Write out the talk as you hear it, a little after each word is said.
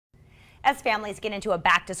As families get into a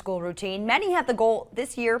back-to-school routine, many have the goal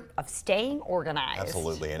this year of staying organized.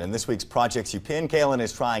 Absolutely. And in this week's Projects You Pin, Kaylin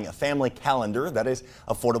is trying a family calendar that is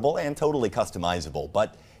affordable and totally customizable.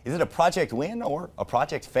 But is it a project win or a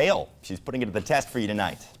project fail? She's putting it to the test for you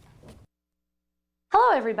tonight.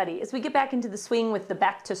 Hello everybody. As we get back into the swing with the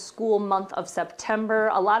back to school month of September,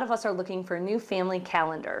 a lot of us are looking for a new family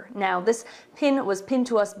calendar. Now this pin was pinned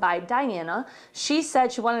to us by Diana. She said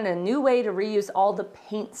she wanted a new way to reuse all the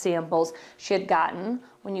paint samples she had gotten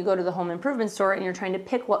when you go to the home improvement store and you're trying to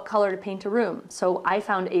pick what color to paint a room. So I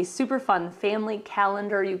found a super fun family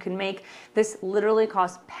calendar you can make. This literally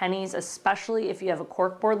costs pennies, especially if you have a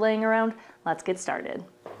corkboard laying around. Let's get started.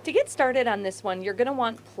 To get started on this one, you're going to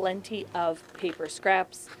want plenty of paper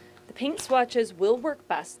scraps. The paint swatches will work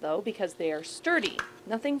best though because they are sturdy.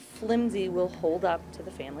 Nothing flimsy will hold up to the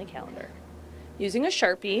family calendar. Using a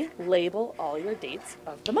Sharpie, label all your dates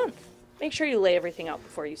of the month. Make sure you lay everything out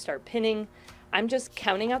before you start pinning. I'm just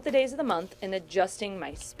counting out the days of the month and adjusting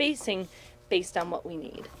my spacing based on what we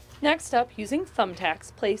need. Next up, using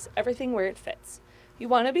thumbtacks, place everything where it fits. You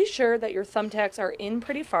want to be sure that your thumbtacks are in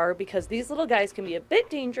pretty far because these little guys can be a bit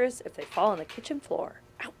dangerous if they fall on the kitchen floor.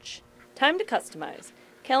 Ouch! Time to customize.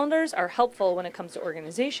 Calendars are helpful when it comes to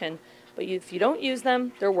organization, but if you don't use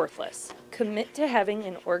them, they're worthless. Commit to having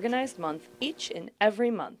an organized month each and every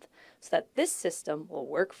month so that this system will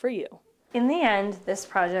work for you. In the end, this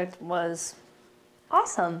project was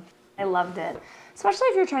awesome. I loved it. Especially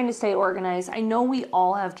if you're trying to stay organized. I know we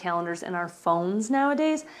all have calendars in our phones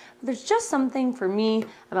nowadays, but there's just something for me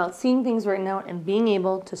about seeing things written out and being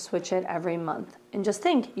able to switch it every month. And just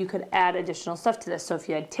think, you could add additional stuff to this. So if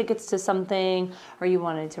you had tickets to something or you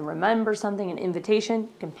wanted to remember something, an invitation,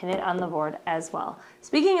 you can pin it on the board as well.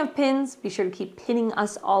 Speaking of pins, be sure to keep pinning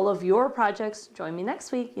us all of your projects. Join me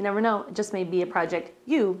next week. You never know, it just may be a project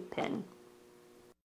you pin.